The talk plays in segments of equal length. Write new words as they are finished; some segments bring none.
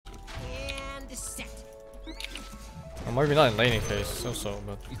Or maybe not in laning phase, so,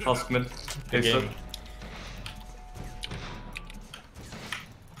 but... Tusk mid. the game.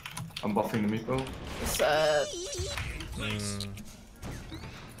 I'm buffing the meepo.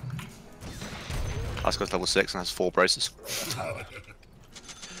 Asuka's level 6 and has 4 braces.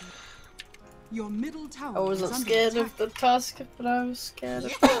 Your middle tower I wasn't scared of the Tusk, but I was scared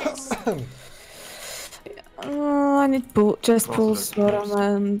of the I need just pull Storm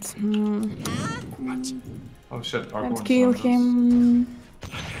and Oh shit, and kill him.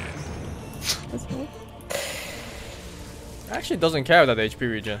 Actually doesn't care that HP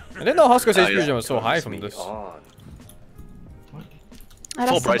regen. I didn't know Husko's HP regen was so high from this. 4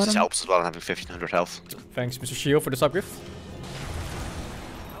 braces helps as well, and having 1500 health. Thanks, Mr. Shield, for the sub gift.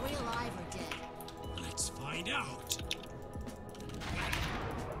 Are we alive or dead? Let's find out.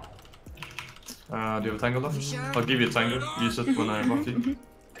 Do you have a tangle left? I'll give you a tangle. Use it when I buff you.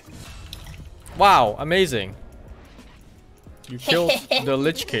 Wow, amazing. You killed the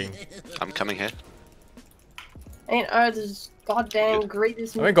Lich King. I'm coming here. Ain't I the goddamn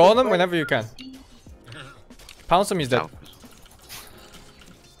greatest? I mean, go on him whenever you can. Pounce him, he's dead.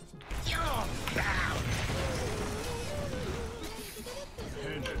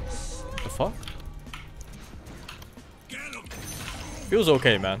 The fuck? Feels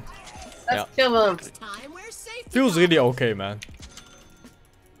okay, man. Let's kill him. Feels really okay, man.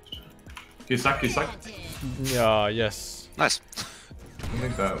 He's stuck. Yeah, yes. Nice. I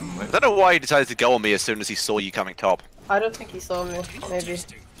think that I don't know why he decided to go on me as soon as he saw you coming top. I don't think he saw me. Maybe.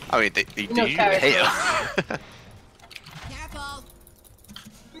 I mean, you hit him. Careful.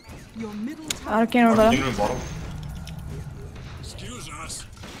 Your middle tower. Arcane over there. Excuse us.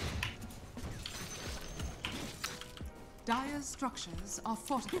 Dire structures are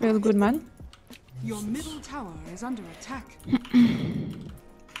fortified. Feel good, man. Your middle tower is under attack.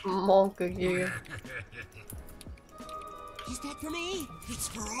 Monk you. Is that for me? It's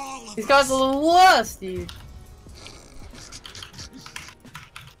for all of These guys are the worst, dude.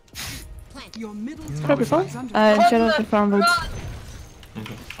 Your middle Probably tower fine. is under Shadow of the farm Vods.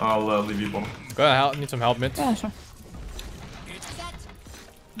 Okay. I'll leave you bomb. Gonna help, need some help mid. Yeah, sure.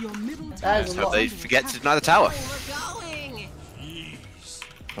 Your middle That tower is a So lot. they forget to deny the tower. We're going.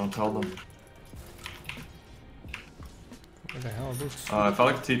 Don't tell them. Where the hell are boots? If I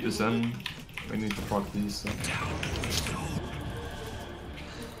like TP is in, we need to proc these.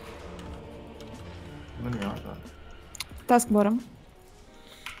 How many are there? Task bottom.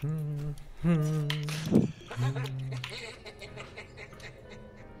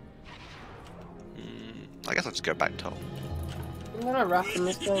 I guess I'll just go back top. I'm gonna wrap him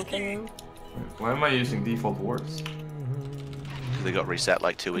this going, can you? Why am I using default wards? They got reset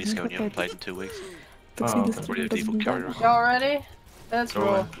like 2 weeks ago and you haven't played in 2 weeks. Oh, Already a default carrier. Y'all ready? Let's Go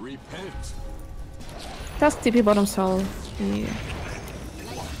roll. away. Repent. Task TP bottom soul. Yeah.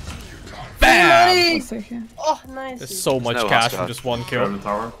 BAM! Nice! So here. Oh, nice. There's so much No cash Husker. from just one Grab kill. the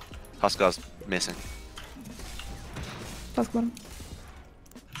tower. Huskar's missing. Task bottom.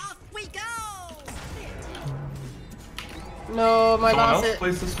 Off we go. No, my Someone last else hit.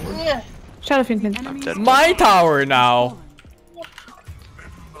 plays this ward? Yeah. Shadow Fiend. I'm dead. My tower now!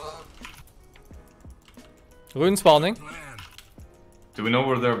 Rune spawning. Do we know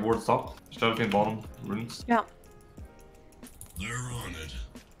where their wards stop? Shadow bottom, runes. Yeah. They're on it.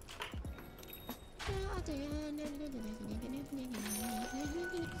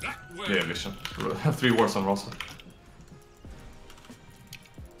 That way. Yeah, vision. 3 wards on Rosa.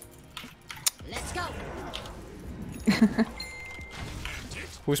 Let's go.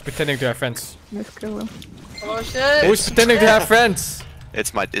 Who's pretending to have friends? Let's go. Oh shit. Who's pretending to have friends?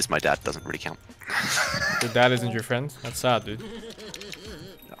 It's my dad, doesn't really count. Your dad isn't your friend? That's sad, dude.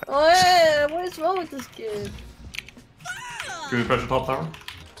 Oh yeah, what is wrong with this kid? Can we pressure top tower?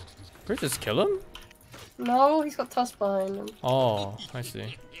 Could we just kill him? No, he's got Tusk behind him. Oh, I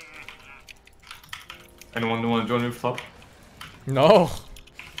see. Anyone want to join me for top? No.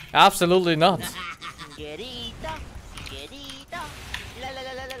 Absolutely not. Get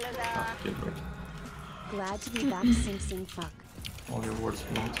rid. Glad to be back, SingSing fuck. All your wards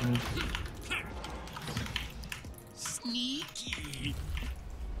belong to me. Sneaky.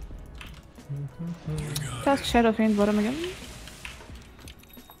 Task Shadow Fiend bottom again.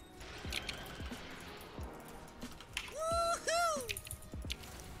 Woohoo!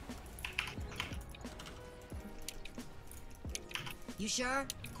 You sure?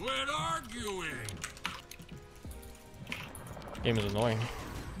 Quit arguing. Game is annoying.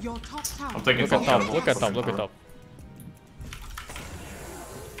 Your top tower. I'm taking Look at top. top, look at top, look at top.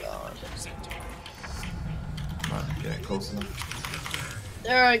 Yeah, close enough.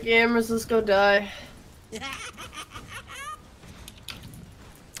 Alright, gamers, let's go die.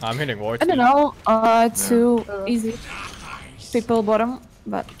 I'm hitting wards. I don't know. Too easy. People bottom,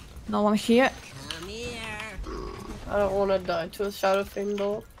 but no one here. Come here. I don't want to die to a Shadow Fiend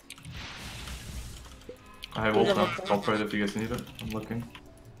though. I have ult now. Top right if you guys need it. I'm looking.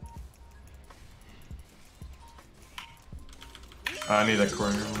 I need a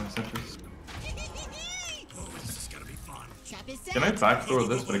corner when I sentries. Trap is set. Can I backdoor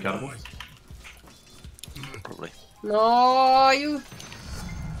this for the catapult? Probably. No, you.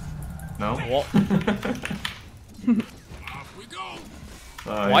 No? What?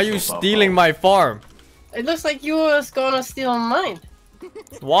 Why Why are you stealing my farm? It looks like you was gonna steal mine.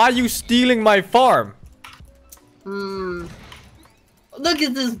 Why are you stealing my farm? Look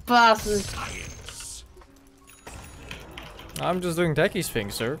at this bastard. I'm just doing Techie's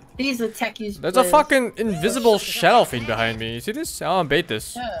thing, sir. He's a techie. There's a fucking invisible shadow thing behind me. You see this? I wanna bait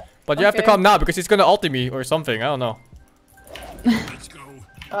this. Yeah. But you have to come now because he's gonna ulti me or something. I don't know.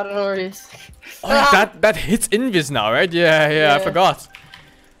 I don't know where he is. Oh, that hits invis now, right? Yeah, I forgot.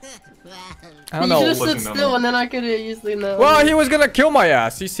 I don't You know. should have stood still and then I could have easily known. Well, he was gonna kill my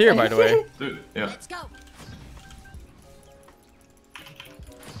ass. He's here, by the way. Dude, yeah. Let's go.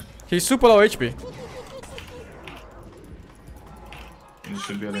 He's super low HP. You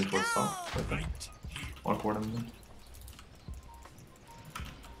should be heading towards top. Awkward him then.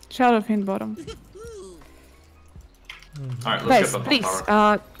 Shadow Fiend bottom. Alright, let's Guys, get the please,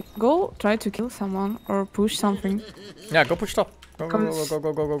 tower. go try to kill someone or push something. Yeah, go push top.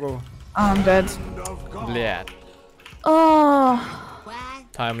 Go. I'm dead. Bleh. Oh,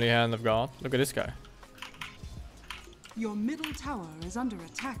 What? Timely hand of God. Look at this guy. Your middle tower is under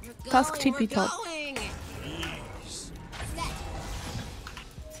attack. Task Going, TP we're top. going.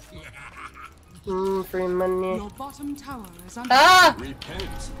 Free money. Your bottom tower is under Ah!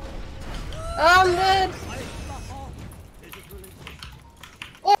 I'm dead.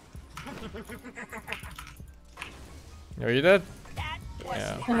 Are you dead?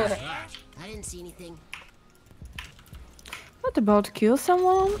 I didn't see anything. what about to kill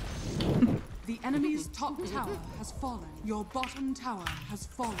someone? The enemy's top tower has fallen. Your bottom tower has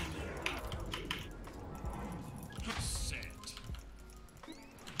fallen.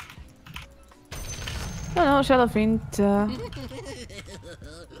 No, Shadow Fiend.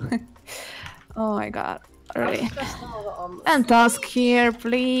 Oh my god. Already. And Task here,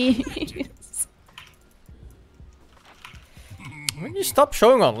 please. When you stop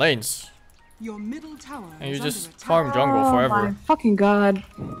showing on lanes Your middle tower and you is just under attack. farm jungle Oh my forever. fucking god.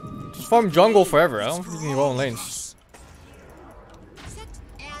 Just farm jungle forever. I don't think you can go on lanes. Sit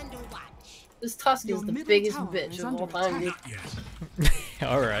and watch. This Tusk Your is the middle biggest tower bitch is of under all time, dude. attack.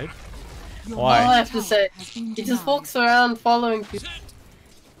 Alright. Your Why? All I middle have to tower say, has been he just denied. walks around following people.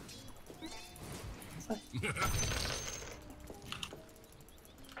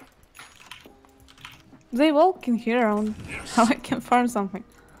 They walk in here around how I can farm something.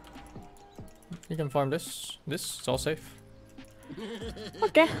 You can farm this. This is all safe.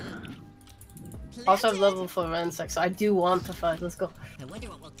 Okay. I also have level 4 Ransack, so I do want to fight. Let's go. I wonder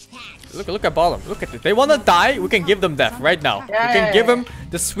what we'll catch. Look at bottom. Look at it. They wanna die. We can give them death right now. We can give them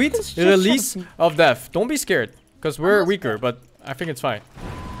the sweet Just release shut of death. Don't be scared, cause we're weaker, but I think it's fine.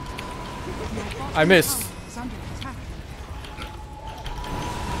 I missed. Is under attack.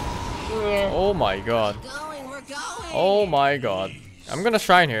 Yeah. Oh my god. Going, we're going. Oh my god. I'm gonna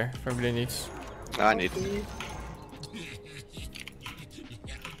shrine here if everybody needs. I need.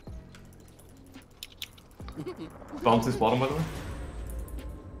 Bounce his bottom by the way.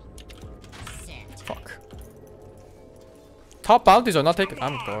 Fuck. Top bounties are not taken.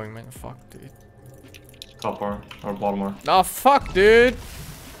 I'm going, man. Fuck, dude. Top bar or bottom bar. Oh fuck, dude.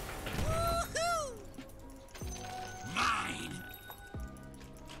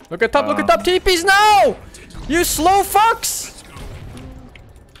 Look at top. Look at top. TPs now. You slow fucks.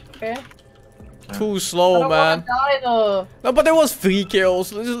 Okay. Too I slow, don't man. wanna die though. No, but there was 3 kills.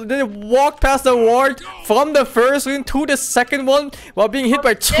 They walked past the ward from the first one to the second one while being hit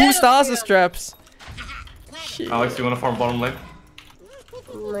by 2 stasis traps. Shit. Alex, you wanna farm bottom lane?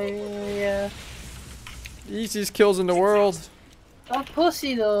 Yeah. Easiest kills in the world. That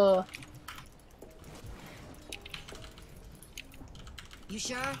pussy though. You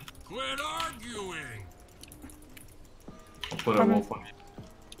sure? Quit arguing. I'll put a wolf on you.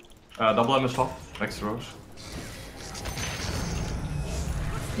 Double M is top, next to Roche.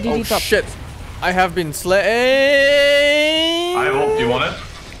 Oh DD top. shit. I have been slain. I have ult, do you want it?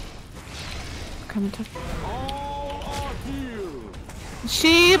 Come top.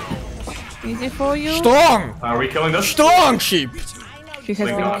 Sheep! Easy for you. Strong. Are we killing this? Strong sheep. He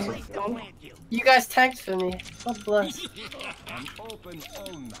has Like, blink. You guys tanked for me. God bless.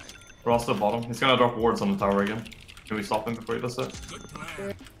 Ross the bottom. He's gonna drop wards on the tower again. Can we stop him before he does that?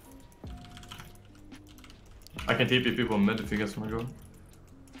 I can TP people mid if you guys wanna go.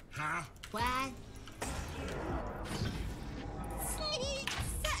 Huh? What? Sneak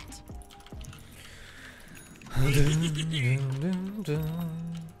set.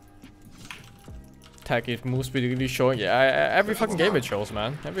 Attack it, move speed really showing. Yeah, every fucking game it shows,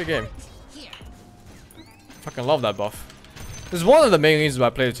 man. Every game. Fucking love that buff. This is one of the main reasons why I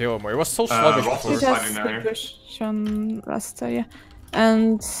played Hero more. It was so sluggish Ross before. is He hiding has down here. push on Rasta, yeah.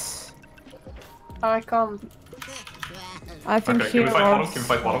 And I can't. I think Okay, he can we fight bottom? was... Can we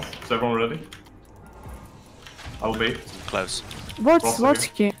fight bottom? Is everyone ready? I'll wait. Close. Vods, Ross Vods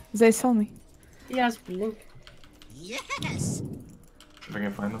again. here. They saw me. He has blink. Yes. If I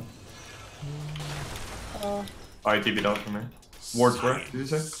can find them. Oh, I TP'd out from here. Wards where? Did you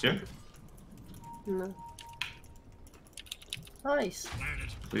say? Here? no. Nice.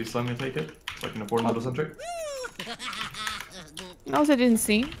 Please let me take it. So I can afford another sentry. No, they didn't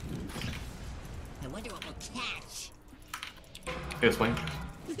see. I wonder what we'll catch. Here's Wayne.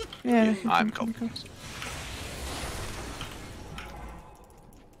 Yeah. I'm confident.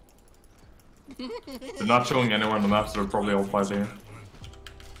 They're not showing anywhere on the map, so they're probably all 5 there.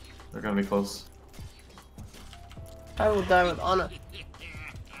 They're gonna be close. I will die with honor.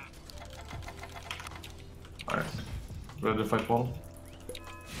 Alright. Ready to fight bottom?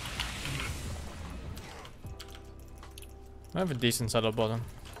 I have a decent setup bottom.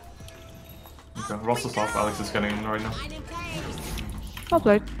 Okay, Ross is off. Alex is getting in right now. Mine in place. Well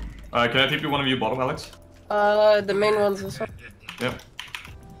played. Can I TP one of you bottom, Alex? The main one's this one. Yep.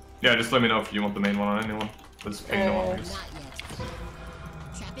 Yeah, just let me know if you want the main one on anyone. Let's ping them on. Not yet.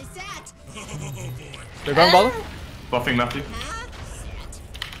 Trap is set. They're going bottom? Buffing Matthew. Huh? Set.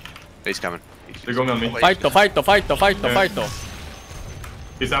 He's coming. They're going on me. Fight though, fight though, fight though, fight though, Yeah. fight though.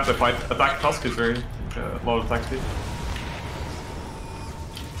 He's amplified. Attack Tusk is very low attack speed.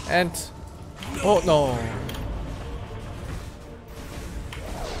 And... Oh no.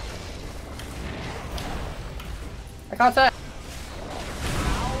 I can't tell.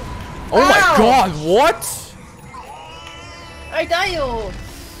 Oh my god, what? I die.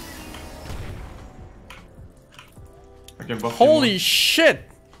 I can buff Holy you shit!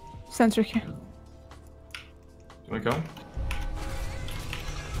 Sentry here. more. Do you wanna go?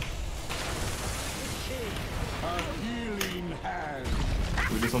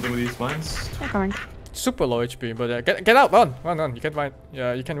 Can we do something with these mines? I'm coming. Super low HP, but get out, run, run. You can't fight.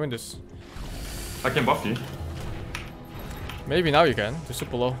 Yeah, you can win this. I can buff you. Maybe now you can. They're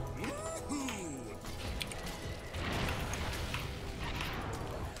super low.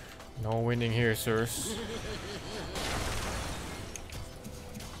 No winning here, sirs.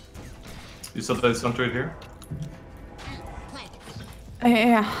 You said there's some trade here?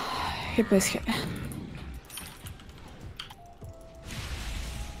 Yeah. He plays here.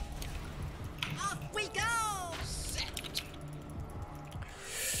 Off we go.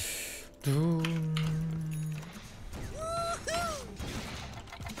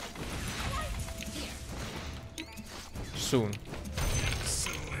 Soon.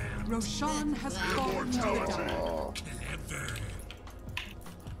 Roshan has fallen to the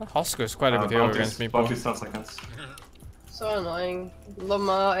dark. Oscar's quite a good hero against me, bro. Buffy's 10 seconds. So annoying.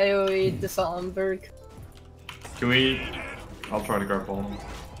 Lama AoE disarmberg. Can we... I'll try to grab bottom.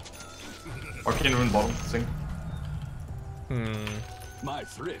 Arcane Rune bottom, Sing. My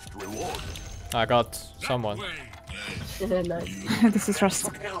thrift reward. I got someone. Nice. This is Rust.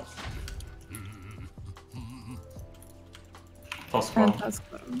 Tusk And bottom. that's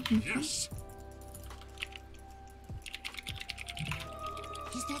Yes.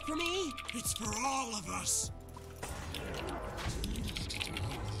 Is that for me? It's for all of us.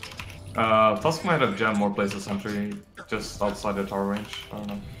 Tusk might have jammed more places sentry just outside the tower range. I don't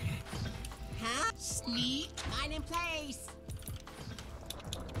know. Huh? Sneak. Mine in place.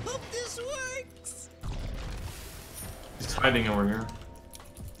 Hope this works. He's hiding over here.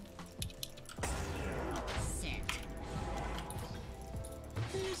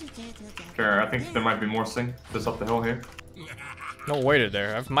 Okay, I think there might be more Sing just up the hill here. No way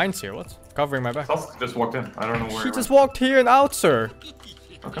there. I have mines here. What? Covering my back. Tusk just walked in. I don't know where He he just went. walked here and out, sir.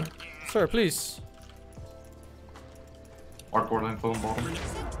 Okay. Sir, please. Arc ward info on bottom. And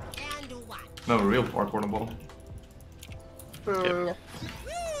what? No, real arc ward on bottom. Mm,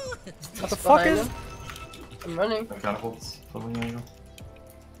 What the fuck is? I'm running. And catapults. Something like that.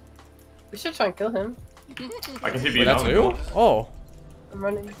 We should try and kill him. I can TP Wait, that's down. you? Oh. I'm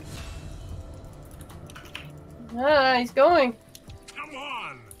running. Ah, he's going. Come on.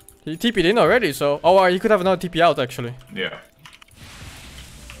 He TP'd in already, so... Oh, he could have another TP out, actually. Yeah.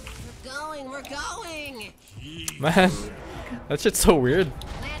 We're going! Man, that shit's so weird.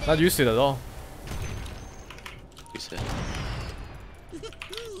 Not used to it at all. You said.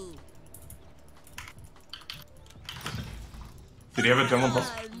 Did he have a gem on top?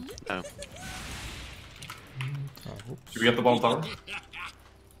 No. Did we get the bottom tower?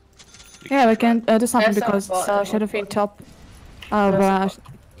 Yeah, we can do something Yes, because Shadow Fiend top.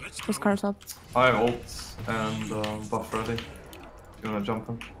 Who's cars up? I have ult and buff ready. You wanna jump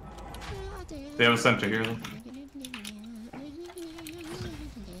in? They have a sentry here though.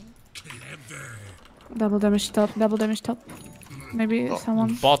 Double damage top, double damage top. Maybe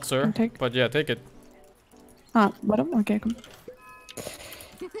someone Bot, sir. can take. But yeah, take it. Ah, bottom? Okay, come.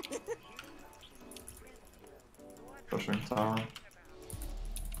 Pushing tower.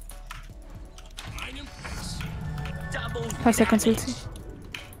 5 seconds ulti.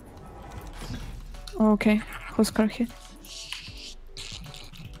 Okay, who's car here?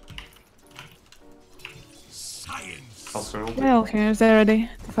 House ult. Yeah, okay, is they ready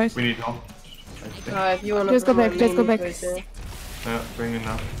to fight? We need help. If you wanna Just go bring back, my just go minion back. right there. Yeah, bring in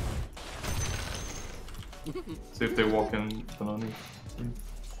now. See if they walk in underneath.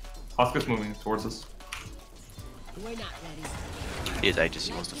 Oscar's moving towards us. We're not ready. He has ages,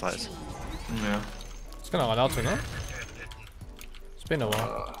 he wants to fight us. Yeah. It's gonna run out soon, huh? It's been a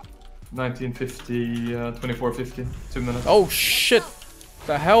while. 1950, 2450, 2 minutes. Oh shit!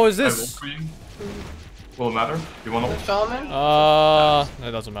 The hell is I have ult this? for you. Will it matter? You want No ult? shaman?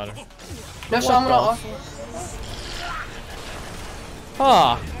 It doesn't matter. No shaman the- off.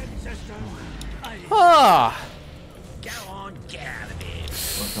 Ah! Ah!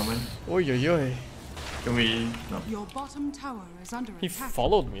 We're coming. Oi oi oi. Can we? No. Your bottom tower is under He attack.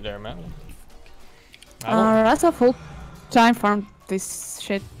 followed me there, man. I don't... That's a full time farm this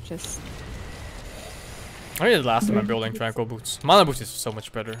shit. Just I need the last time I'm building Tranquil Boots. Mana Boots is so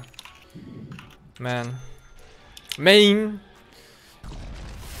much better. Man. Main!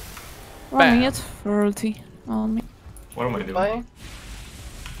 1 minute for ulti on me. What am I doing? Bye.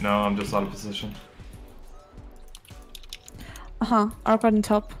 No, I'm just out of position. Arcade on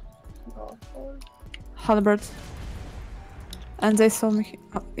top. Halberd. And they saw me.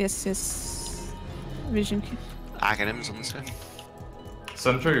 Oh, yes. Vision key. Aghanims on this guy.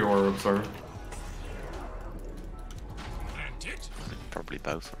 Sentry or observer? Probably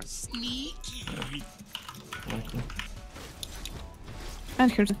both, right? Likely.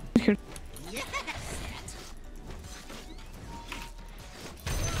 And here.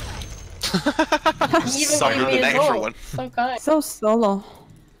 He even Sucker gave the me his extra ult. one. So kind. So solo.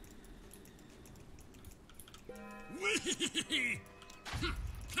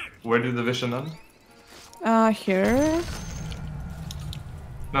 Where did the vision end? Here.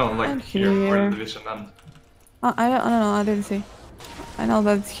 No, like And here. Where here. did the vision end? I don't know. I didn't see. I know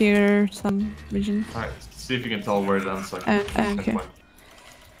that here some vision. Alright, see if you can tell where it ends. So I can Okay. pinpoint.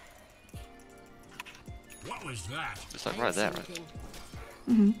 What was that? It's like right there, right?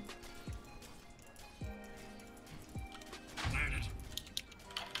 Mm-hmm. Planet.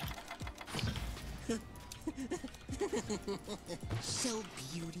 So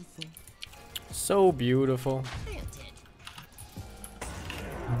beautiful. So beautiful.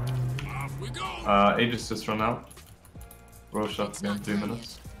 Off we go. Aegis just run out. Rosh up again, 3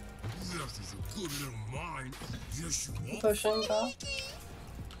 minutes. This is a good little mine. Yes, you are. Pushing top.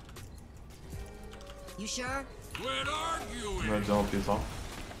 You sure? Quit arguing. Red Zelf is off.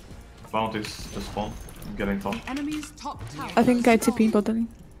 Bounties just spawn. I'm getting top. The enemy's top tower. I think I has TP fallen. bottom.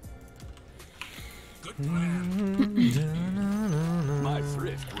 Good plan. My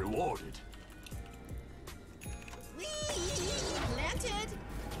thrift rewarded. Whee! Planted.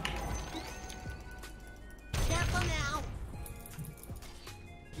 Careful now.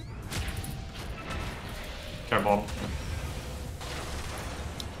 Care bottom.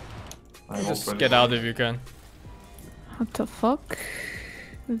 I have ult Just ready. get out if you can. What the fuck?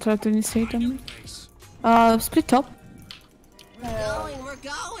 I'll try to initiate on me. Split top. We're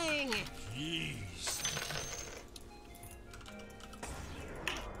going. Jeez.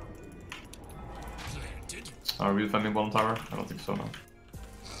 Planted. Are we defending bottom tower? I don't think so, no.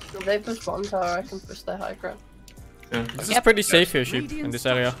 If they push bottom tower, I can push their high ground. Yeah. This is pretty safe here, sheep, in this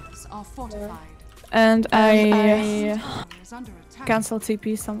area. Structures are fortified. And I Tower is under attack. cancel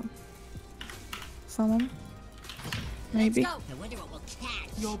TP someone. Maybe. Let's go. I wonder what we'll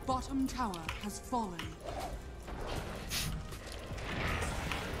catch. Your bottom tower has fallen.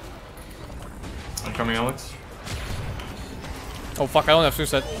 I'm coming, Alex. Oh fuck, I don't have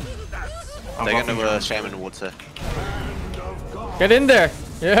suicide. I'm They're buffing gonna you. shaman water. Get in there!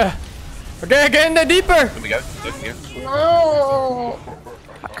 Yeah. Okay, get in there deeper. Let me go. Let me go. No.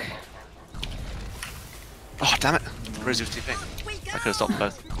 Oh, damn it. Where's your TP? I could have stopped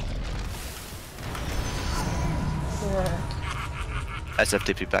both.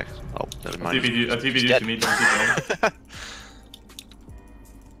 SFTP back. Oh, never mind. A TP used to meet them.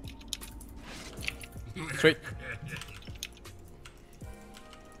 Sweet.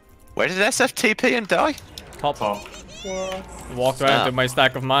 Where did SFTP and die? Top. Top. Yeah. Walked right into my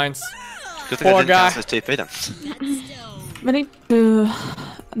stack of mines. Good thing I Poor didn't guy. cast SFTP then. We need to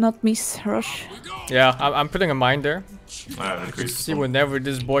not miss rush. Yeah, I'm putting a mine there. Alright, To see whenever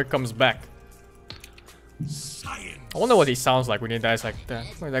this boy comes back. I wonder what he sounds like when he dies like that.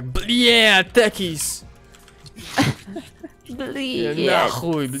 Like, yeah, techies. Bleed. Ja,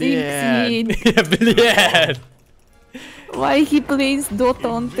 goed, SingSing. bleed. Why he plays Dota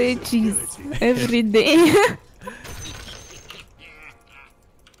on Techies every day?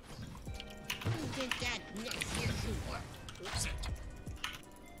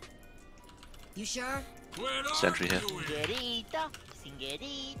 You sure? Sentry here.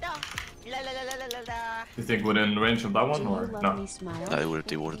 You think within range of that one or no? No, they would have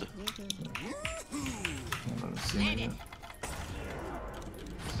dewatered it. Let's see.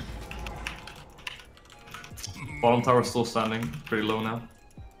 Bottom tower still standing, pretty low now.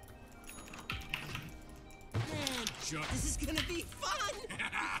 This is gonna be fun!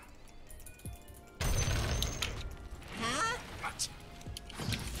 Huh?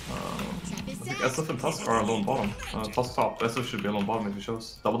 I think SF and Tusk are alone bottom. Tusk top, SF should be alone bottom if it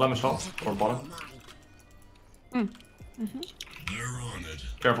shows. Double damage top or bottom. They're on it.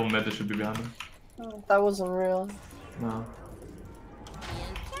 Careful mid, it should be behind him. That wasn't real. No.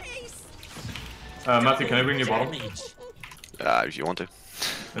 Matthew, can I bring you bottom? If you want to.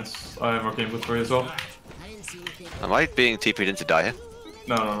 Yes, I have arcane boot for you as well. Am I being TP'd into die here?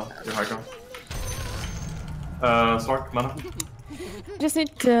 No, you're high ground. Spark, mana. Just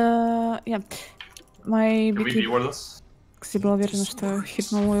need yeah. My Can we BT reward this? была уверена, что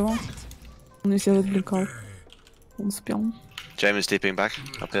хитнула его. Он висел отвлекал. Он успел. James TPing back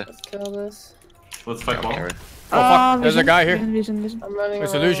up here. Let's kill this. Let's fight bottom. Carry. Oh fuck, there's a guy here. Vision. I'm running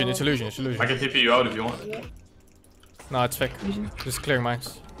It's around. illusion, it's illusion, it's I illusion. can TP you out if you want. No, it's fake. Just clear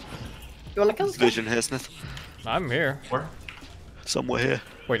mines. You wanna kill this guy? Vision here, Smith. I'm here. Where? Somewhere here.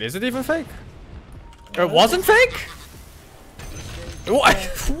 Wait, is it even fake? It wasn't fake? What?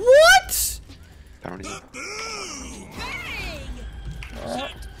 What? Apparently.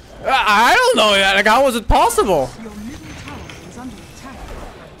 I don't know. Like, how was it possible? Your middle tower is under attack.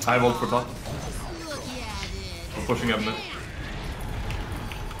 I vote for top. We're pushing up mid.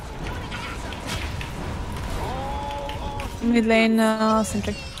 Mid lane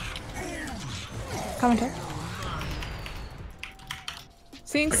sentry. Come and take.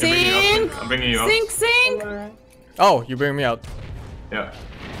 SingSing! I'm bringing you out. SingSing! Oh, you bring me out. Yeah.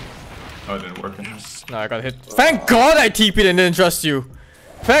 Oh, it didn't work. No, I got hit. Thank God I TP'd and didn't trust you.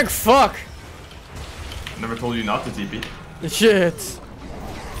 Thank fuck. Never told you not to TP. Shit.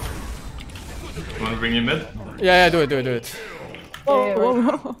 You wanna bring you mid? Yeah, do it.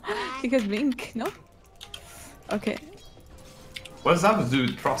 Whoa. He has blink, no? Okay. What does that have to do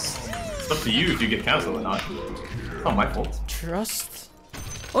with trust? It's up to you if you get cancelled or not. It's not my fault. Trust?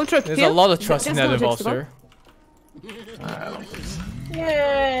 Ultra There's a lot of trust in that Just evolve, go. sir. I don't think so.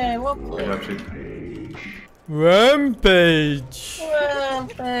 Yeah, what? Yeah, actually. Rampage.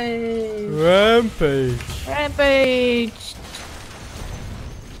 Rampage!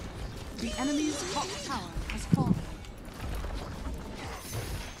 The enemy's top tower has fallen.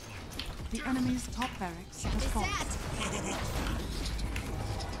 The enemy's top barracks has fallen.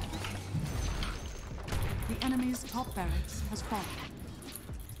 The enemy's top barracks has fallen.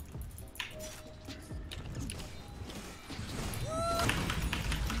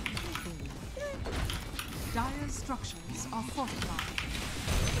 Dire's structures are fortified.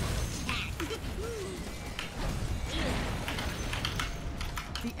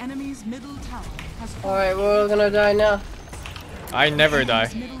 The enemy's middle tower has fallen. Alright, we're all gonna die now. I never die.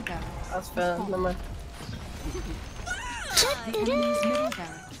 Middle barracks That's has fair. fallen. Never mind. The enemy's middle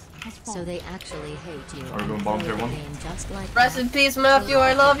barracks has So fallen. they actually hate you. Are we going bomb tier 1? And just like Rest in peace, Matthew.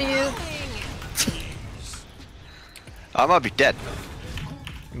 I love you. I might be dead.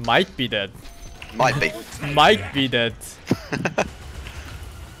 Might be dead. Might be. Might be dead.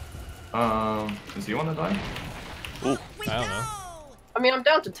 Does he wanna die? Ooh. I don't know. I mean, I'm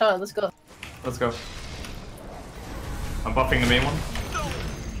down to 10. Let's go. Let's go. I'm buffing the main one.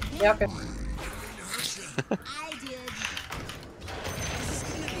 Yeah, okay. I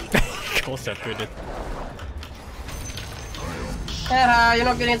did. Close that with it. Haha, you're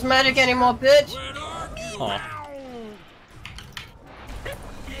not getting his magic anymore, bitch! Oh.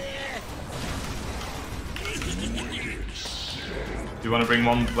 Do you want to bring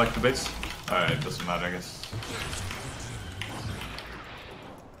one back to base? Alright, it doesn't matter, I guess.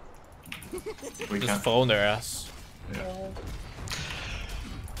 We Just can't. phone their ass. Yeah.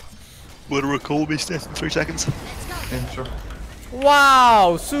 Will recall me, Steph, in 3 seconds. Yeah, sure.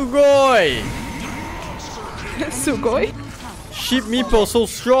 Wow, Sugoi! Sugoi? Sheep meeple so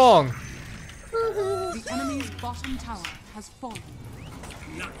strong. The enemy's bottom tower has fallen.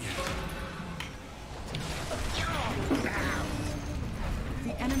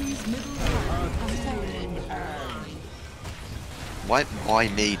 The enemy's middle tower has fallen. Why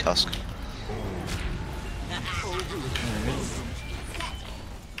me, Tusk?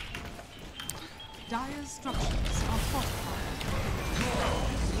 Dire structures are fortified.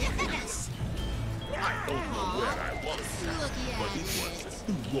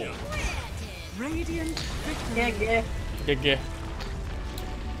 Radiant victory. GG.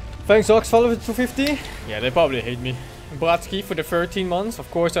 Thanks, Ox, follow for 250. Yeah, they probably hate me. Bratsky for the 13 months. Of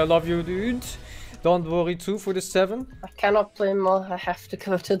course, I love you, dude. Don't worry, too, for the 7. I cannot play more, I have to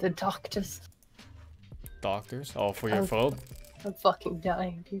go to the doctors. Doctors? Oh, for your throat? I'm fucking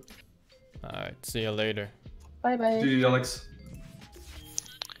dying, dude. Alright, see you later. Bye bye. GG, Alex.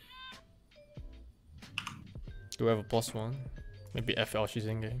 Do we have a +1? Maybe FL, she's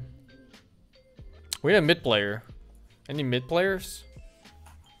in game. We need a mid player. Any mid players?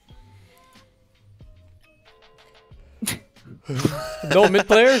 No mid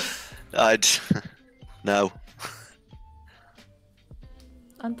players? No.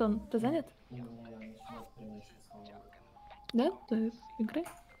 Антон, ты занят? Да? Ты играй?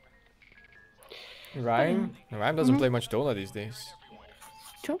 Rhyme? Rhyme doesn't play much Dota these days.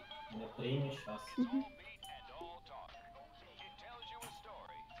 Чё?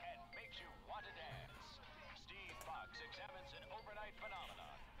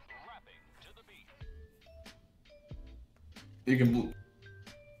 You can blue.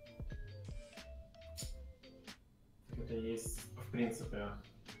 Это есть, в принципе,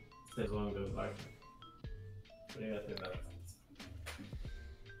 сезон безлайка. Привет, ребят.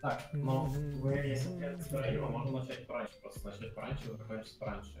 Так, ну, вы, если хотите справедливо, можно начать пораньше. Просто начать пораньше, вы закончите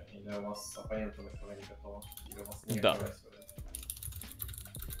пораньше. Или у вас оппоненты на КВ не готовы. Или у вас не Да. КВ сегодня.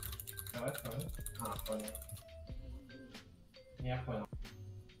 КВ? А, понял. Я понял.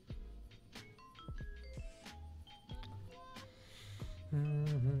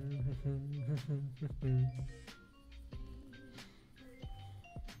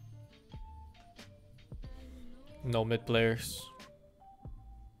 No mid players.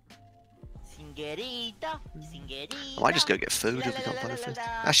 I might just go get food if we can't find food.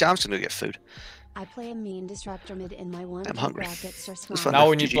 Actually, I'm just gonna go get food. I play a mean disruptor mid in my one. I'm hungry. That's fine. Now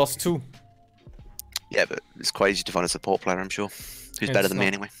we need GG. +2. Yeah, but it's quite easy to find a support player, I'm sure. Who's better than me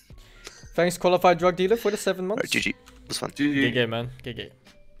anyway. Thanks, qualified drug dealer, for the 7 months. Right, GG. That's fun. GG. GG, man. GG.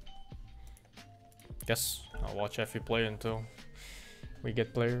 Guess I'll watch Effie play until we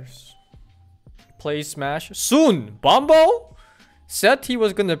get players. Play Smash soon. Bombo said he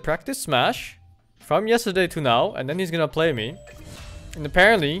was gonna practice Smash from yesterday to now, and then he's gonna play me. And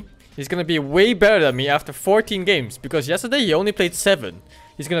apparently, he's gonna be way better than me after 14 games, because yesterday he only played 7.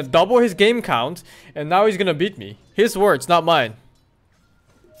 He's gonna double his game count, and now he's gonna beat me. His words, not mine.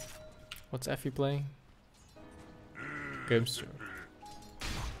 What's Effie playing? Gamester.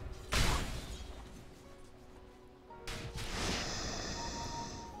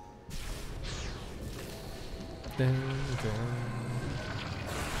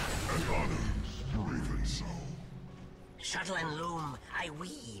 Shuttle and loom, I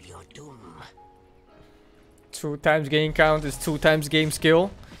weave your doom. 2 times game count is 2 times game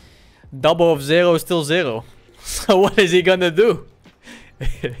skill. Double of 0 is still 0. So what is he gonna do?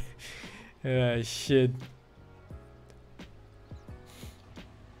 Ah, shit.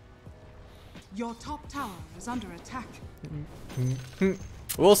 Your top tower is under attack.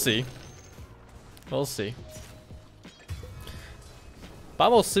 We'll see. We'll see.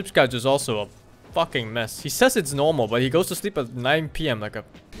 Pavel's sleep schedule is also a fucking mess. He says it's normal, but he goes to sleep at 9 PM like a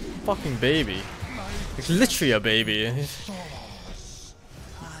fucking baby. Like literally a baby.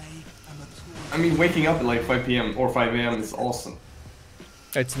 I mean, waking up at like 5 PM or 5 AM is awesome.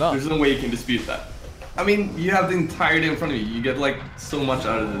 It's not. There's no way you can dispute that. I mean, you have the entire day in front of you. You get like so much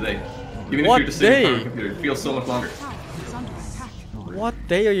out of the day. Even What if you're just sitting in front of day? the computer, it feels so much longer. Tower is under attack. What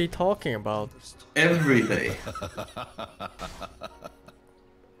day are you talking about? Every day.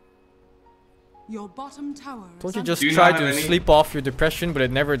 Your bottom tower is Don't you under just Do you try not to have any- sleep off your depression, but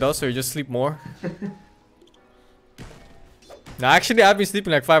it never does, so you just sleep more? No, actually, I've been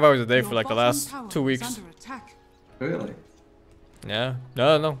sleeping like 5 hours a day Your for like the bottom last tower 2 is weeks. under attack. Really? Yeah.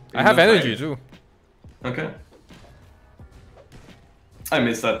 No. I You're have not energy tired? too. Okay. I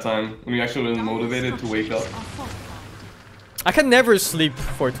miss that time when you actually were motivated to wake up. Are fortified. I can never sleep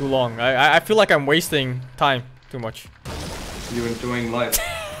for too long. I feel like I'm wasting time too much. You're enjoying life.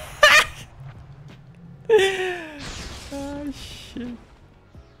 Oh shit.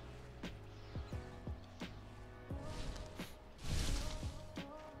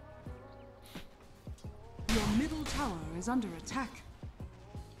 Your middle tower is under attack.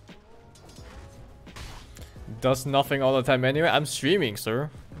 Does nothing all the time anyway. I'm streaming, sir.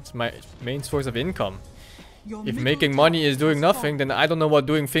 It's my main source of income. Your If middle making money tower is doing has nothing, fallen. then I don't know what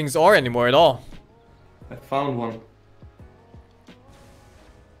doing things are anymore at all. I found one.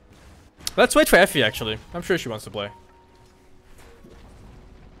 Let's wait for Effie actually. I'm sure she wants to play.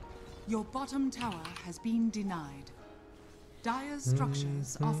 Your bottom tower has been denied. Dire's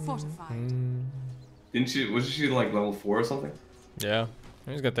structures are fortified. Didn't she? Was she like level 4 or something? Yeah.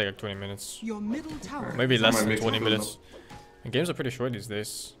 It's gonna take like 20 minutes. Your middle tower. Maybe is less might than make 20 it minutes. And games are pretty short these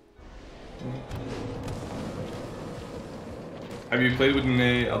days. Have you played with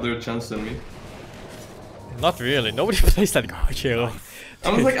any other chance than me? Not really. Nobody plays that garbage hero. I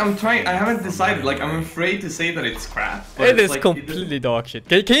was like, I'm trying. I haven't decided. Like, I'm afraid to say that it's crap. But It it's is like, completely dog shit.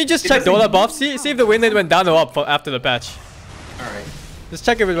 Can you just it check doesn't- Dota buff? See if the win rate went down or up after the patch. All right. Just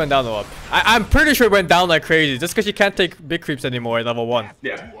check if it went down or up. I'm pretty sure it went down like crazy. Just because you can't take big creeps anymore at level 1.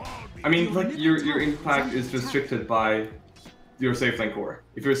 Yeah. I mean, like your impact is restricted by your safe lane core.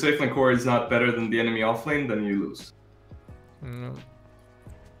 If your safe lane core is not better than the enemy offlane, then you lose.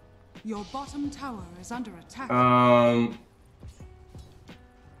 Your bottom tower is under attack.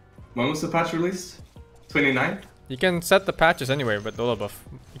 When was the patch released? 29th? You can set the patches anyway, but Dota buff.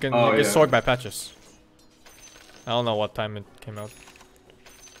 You can Oh, yeah. sort by patches. I don't know what time it came out.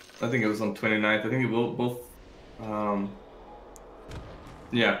 I think it was on 29th. I think it will both.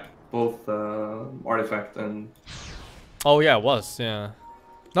 Yeah, both artifact and. Oh yeah, it was. Yeah.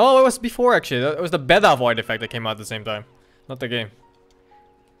 No, it was before actually. It was the beta of Artifact that came out at the same time, not the game.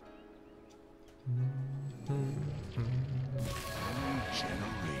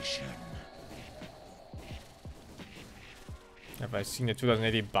 Have I seen the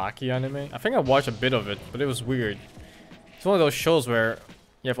 2080 Baki anime? I think I watched a bit of it, but it was weird. It's one of those shows where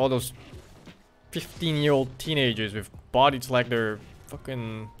you have all those 15-year-old teenagers with bodies like they're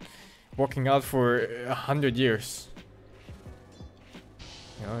fucking working out for 100 years.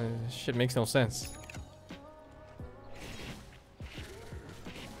 You know, shit makes no sense.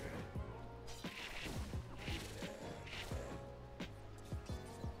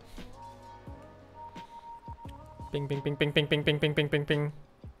 Ping, ping, ping, ping, ping, ping, ping, ping, ping, ping, ping.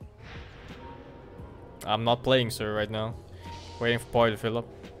 I'm not playing, sir, right now. Waiting for party to fill up.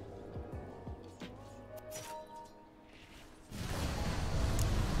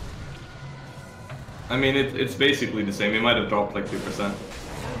 I mean, it's basically the same. It might have dropped like 2%.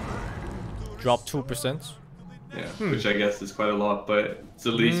 Drop 2%. Yeah, which I guess is quite a lot, but it's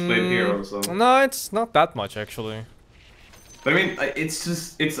the least played hero, so. No, it's not that much actually. But I mean,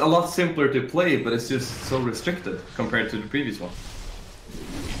 it's a lot simpler to play, but it's just so restricted compared to the previous one.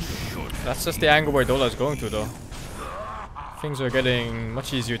 That's just the angle where Dota is going to, though. Things are getting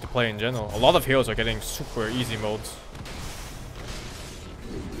much easier to play in general. A lot of heroes are getting super easy modes.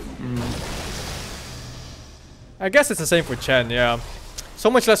 I guess it's the same for Chen, yeah. So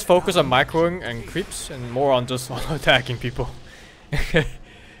much less focus on microing and creeps and more on just auto-attacking people.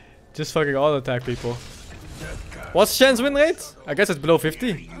 Just fucking auto-attack people. What's Chen's win rate? I guess it's below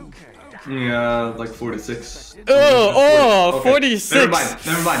 50. Yeah, like 46. Oh, Okay, 46!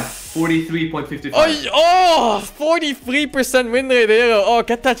 Never mind. 43.55. Oh, 43% win rate hero. Oh,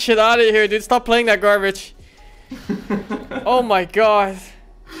 get that shit out of here, dude. Stop playing that garbage. Oh my god.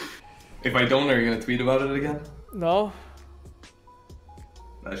 If I don't, are you gonna tweet about it again? No.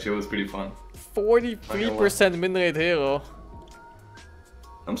 That shit was pretty fun. 43% win rate hero.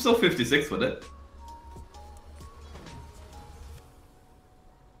 I'm still 56 with it.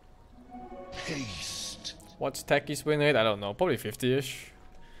 Haste. What's Techie's win rate? I don't know. Probably 50-ish.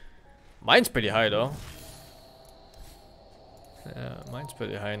 Mine's pretty high though. Yeah, mine's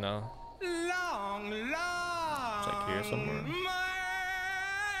pretty high now. It's like here somewhere.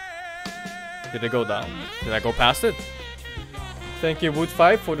 Did it go down? Did I go past it? Thank you,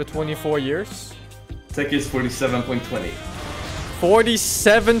 Wood5, for the 24 years. Tech is 47.20.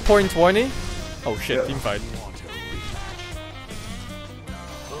 47.20? Oh shit, Yeah. team fight.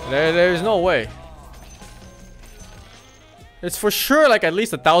 There's no way. It's for sure like at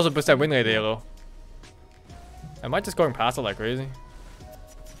least 1000% win rate, Halo. Am I just going past it like crazy?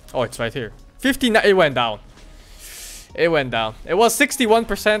 Oh, it's right here. 59. It went down. It went down. It was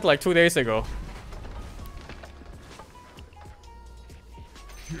 61% like 2 days ago.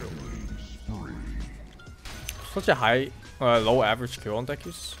 Such a high, low average kill on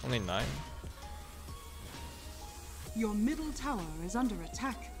Dekus. Only 9. Your middle tower is under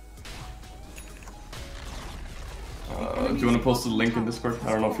attack. Do you want to post the link in Discord?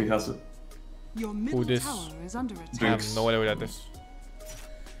 I don't know if he has it. Your middle this? tower is under attack. I have no idea what that is.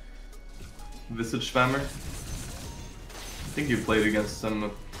 Visage Spammer. I think you played against him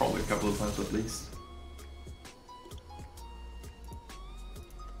probably a couple of times at least.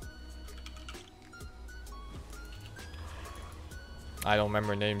 I don't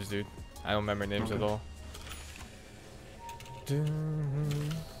remember names, dude. I don't remember names at all. My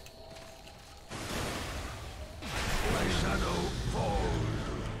shadow falls.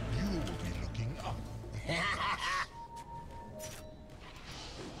 You will be looking up.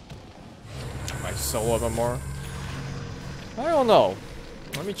 My solo a bit more. I don't know.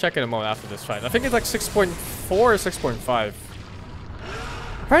 Let me check in a moment after this fight. I think it's like 6.4 or 6.5.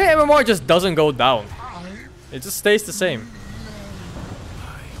 Apparently MMR just doesn't go down. It just stays the same.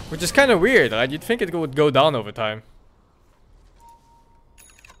 Which is kind of weird. Right? You'd think it would go down over time.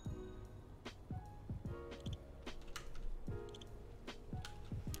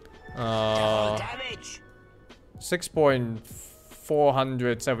 Damage.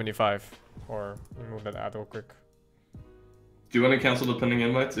 6.475. Or remove that ad real quick. Do you want to cancel the pending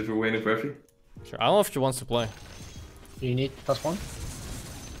invites if you're waiting for Effie? Sure. I don't know if she wants to play. Do you need +1?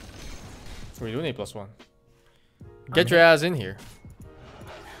 We do need +1. Get your ass in here.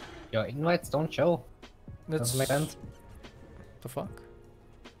 Your invites don't show. That's Doesn't make sense. The fuck?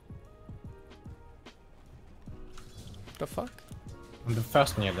 The fuck? I'm the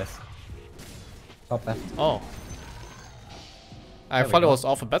first near this. Top left. Oh. I There we thought it go. was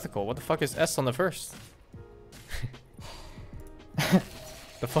alphabetical. What the fuck is S on the first?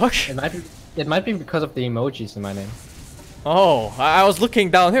 The fuck? It might be because of the emojis in my name. Oh, I was looking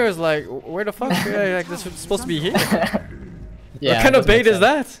down here. I was like, where the fuck? Yeah, like, this is supposed to be here. Yeah, what kind of bait is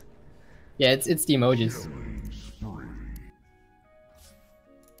that? Yeah, it's the emojis.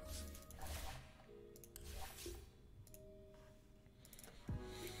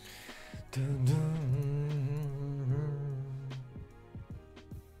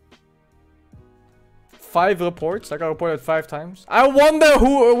 Five reports. I got reported 5 times. I wonder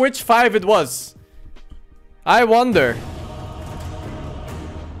which 5 it was. I wonder.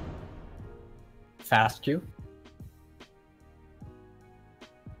 Fast queue.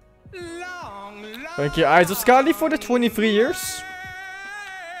 Thank you, Eyes of Scully, for the 23 years.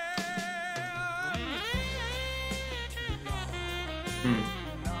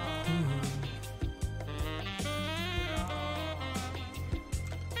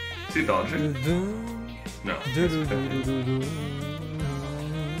 Is he dodging? No.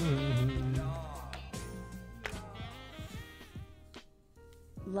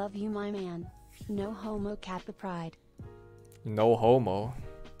 Love you, my man. No homo kappa pride. No homo.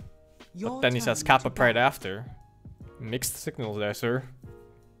 Your But then he says turn Kappa to Pride battle. after. Mixed signals there, sir.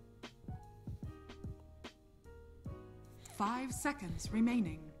 5 seconds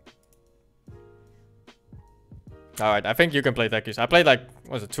remaining. Alright, I think you can play Techies. I played like,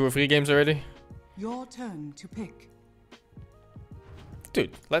 what was it, 2 or 3 games already? Your turn to pick.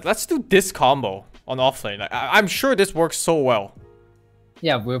 Dude, let's do this combo on offlane. Like, I'm sure this works so well.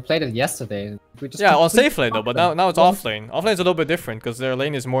 Yeah, we played it yesterday. We just Yeah, on completely safe lane though, but fucked now it's them. offlane. Offlane's a little bit different because their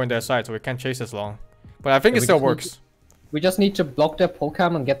lane is more in their side, so we can't chase as long. But I think Yeah, it we still just need works. We just need to block their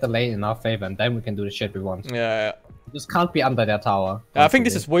Pokemon and get the lane in our favor, and then we can do the shit we want. Yeah. We just can't be under their tower. I think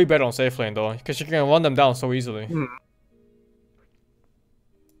this is way better on safe lane though, because you can run them down so easily.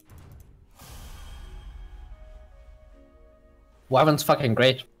 Wyvern's fucking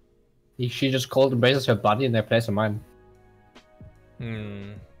great. She just cold embraces her body in their place of mine.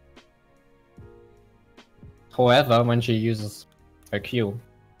 However, when she uses her Q,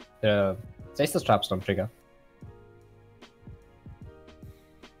 the stasis traps don't trigger.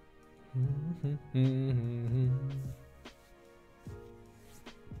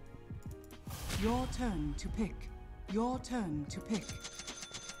 Your turn to pick. Your turn to pick.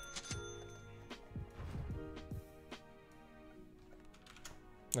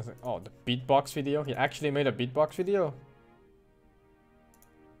 Oh, the beatbox video? He actually made a beatbox video?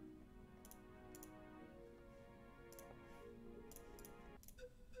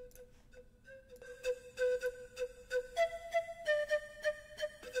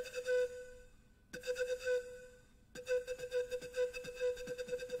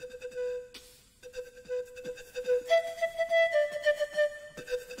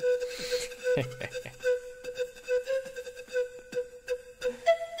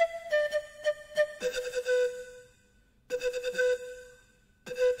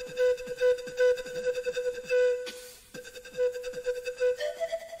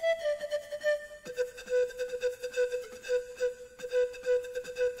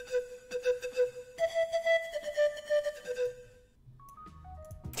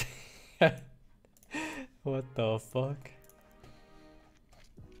 What the fuck?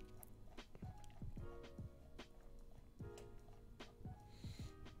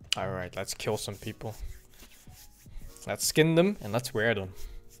 Alright, let's kill some people. Let's skin them and let's wear them.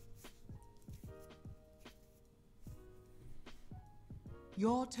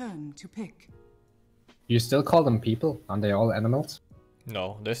 Your turn to pick. You still call them people? Aren't they all animals?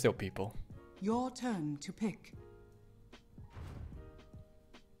 No, they're still people. Your turn to pick.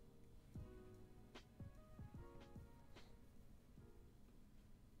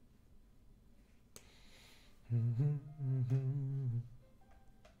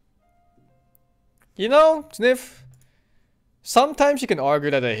 You know, Sniff, sometimes you can argue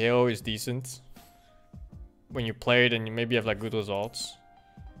that a hero is decent when you play it and you maybe have like good results.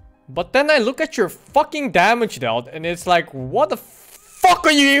 But then I look at your fucking damage dealt and it's like, what the fuck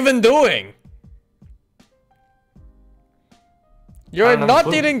are you even doing? You're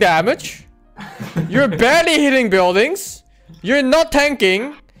not dealing damage. You're barely hitting buildings. You're not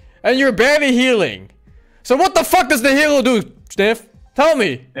tanking. And you're barely healing. So what the fuck does the hero do, Sniff? Tell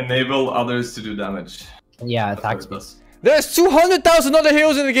me. Enable others to do damage. Yeah, attack speed. There's 200,000 other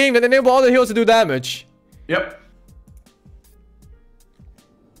heroes in the game that enable other heroes to do damage. Yep.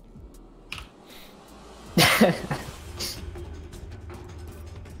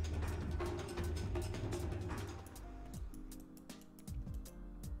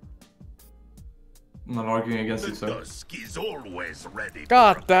 I'm not arguing against you, sir. Dusk is always ready.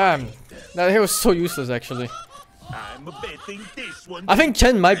 God damn. That hero is so useless, actually. I'm betting this one. I think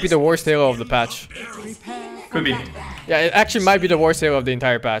Chen might be the worst hero of the patch. Could be. Yeah, it actually might be the worst hero of the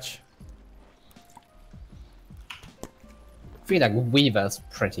entire patch. I feel like Weaver's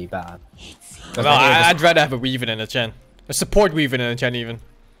pretty bad. No, I'd rather have a Weaver than a Chen. A support Weaver than a Chen, even.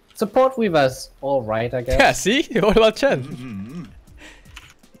 Support Weaver's alright, I guess. Yeah, see? What about Chen?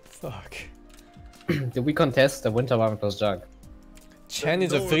 Fuck. Did we contest the Winter One plus Jug? Chen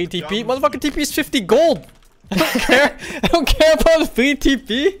is a free TP? Motherfucker, TP is 50 gold! I don't care! I don't care about free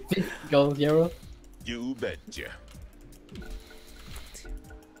TP! 50 gold euro? You betcha.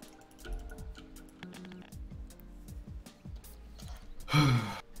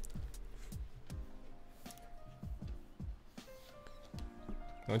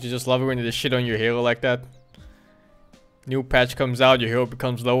 Don't you just love it when they shit on your hero like that? New patch comes out, your hero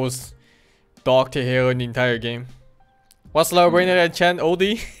becomes lowest dog tier hero in the entire game. What's lower brainer than Chen?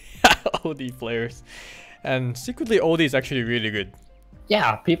 OD? OD players. And secretly OD is actually really good.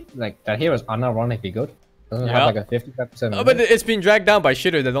 Yeah, people like that hero is unironically good. Doesn't have like a 55%. Oh, but it's been dragged down by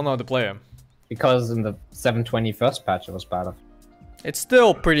shitters that don't know how to play him. Because in the 720 first patch it was bad. It's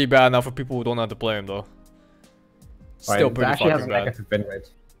still pretty bad now for people who don't know how to play him though. Still pretty fucking bad. It actually has a bad. negative win rate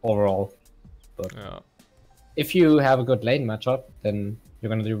overall. But yeah. If you have a good lane matchup, then you're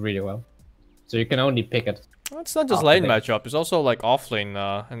gonna do really well. So you can only pick it. Well, it's not just lane matchup, it's also like off lane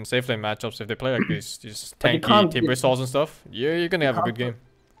and safe lane matchups if they play like these tanky Timber Stalls and stuff. You're gonna have a good game.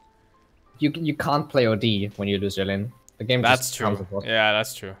 You can't play OD when you lose your lane. The game That's true. Yeah,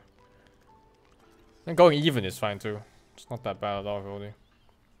 that's true. And going even is fine too. It's not that bad at all, really.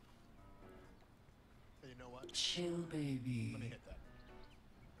 You know what? Chill, baby. Let me hit that.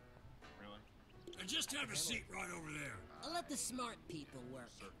 Really? And just have a seat right over there. I'll let the smart people work.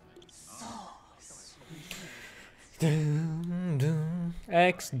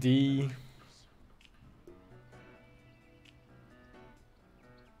 XD.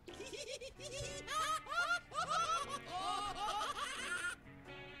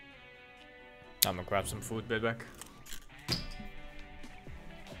 I'm gonna grab some food, back.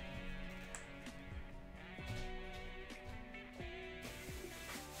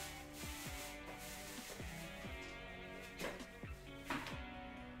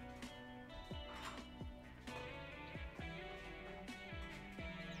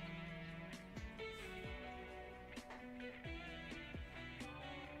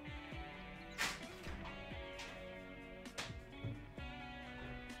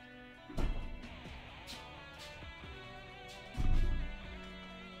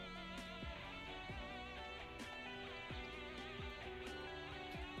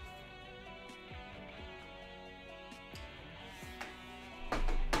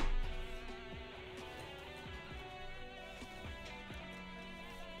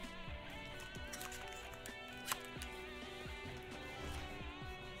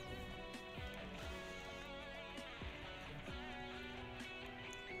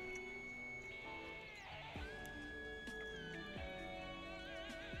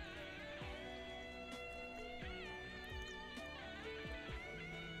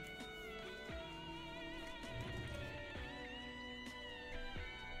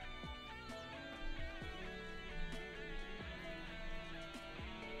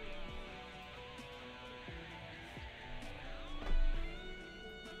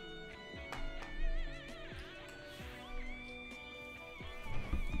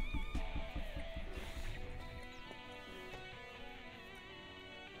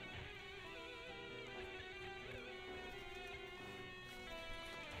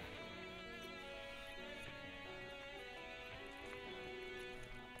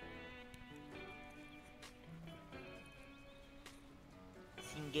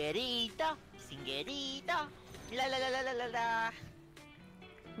 Singerita, Singerita, la la la la la la la.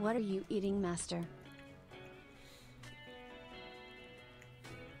 What are you eating, master?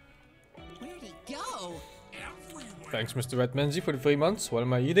 Where'd he go? Thanks, Mr. Redmanzi, for the 3 months. What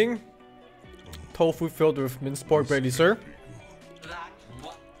am I eating? Tofu filled with minced pork belly, sir.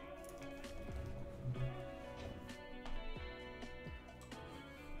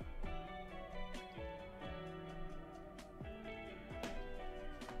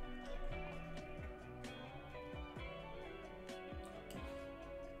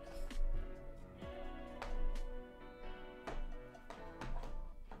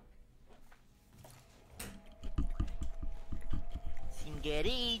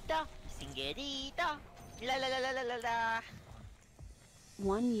 Singerita, Singerita, la la la la la la la.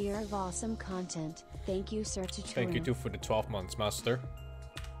 1 year of awesome content. Thank you, Sir Tutorial. Thank you too for the 12 months, master.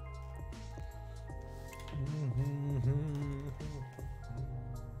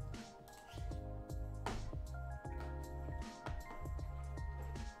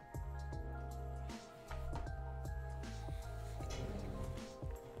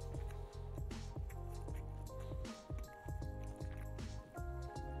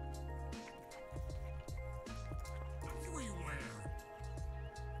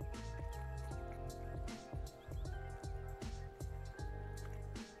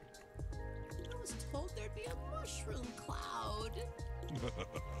 I was told there'd be a mushroom cloud.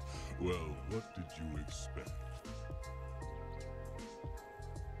 Well, what did you expect?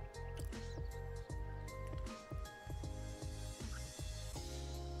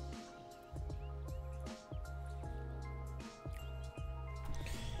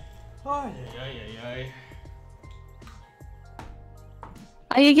 Ay, ay, ay, ay.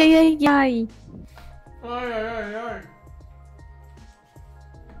 Ay, ay, ay, ay, ay. Ay, ay, ay, ay.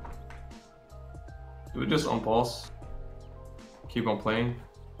 Do we just unpause? Keep on playing?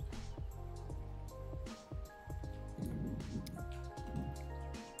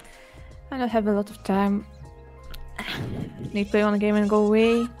 I don't have a lot of time. They play one game and go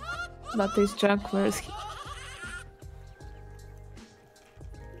away. But this junk, where is he?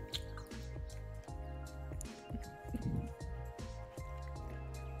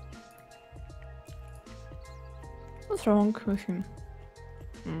 What's wrong with him?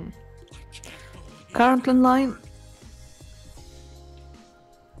 Currently online.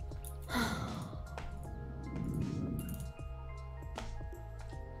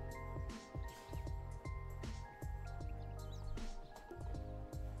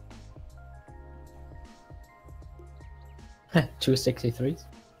 Heh, 263s.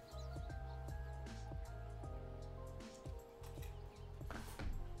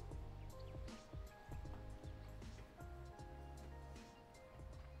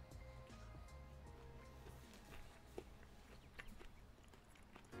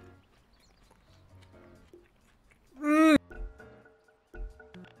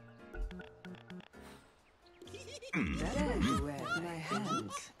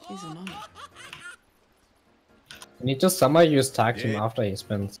 You need to somehow use tag team after he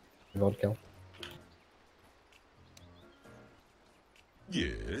spends gold kill.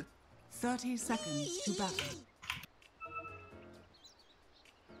 Yeah. 30 seconds to battle.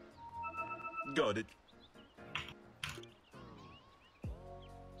 Got it.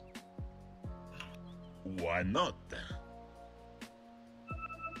 Why not?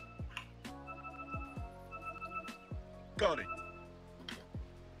 Got it.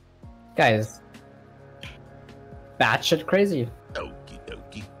 Guys, batshit crazy. Okie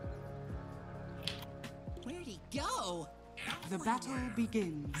dokie. Where'd he go? The battle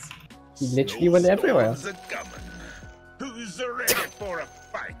begins. He literally went everywhere. Storms a-comin'. Who's ready for a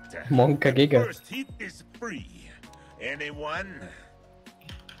fight? Monka Giga. First hit is free. Anyone?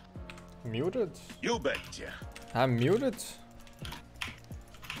 Muted? You betcha. I'm muted.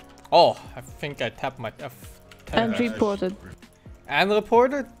 Oh, I think I tapped my F10. And reported. And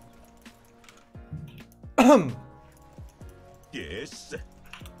reported? Yes.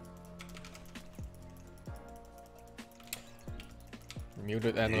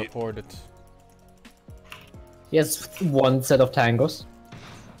 Muted and reported. He has one set of tangos.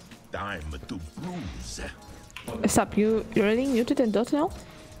 Time to bruise. What's up? You really muted and don't know?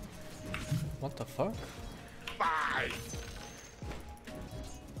 What the fuck? Fight.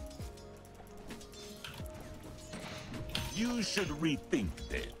 You should rethink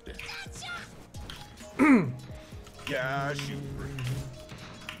that. Yeah, shoot.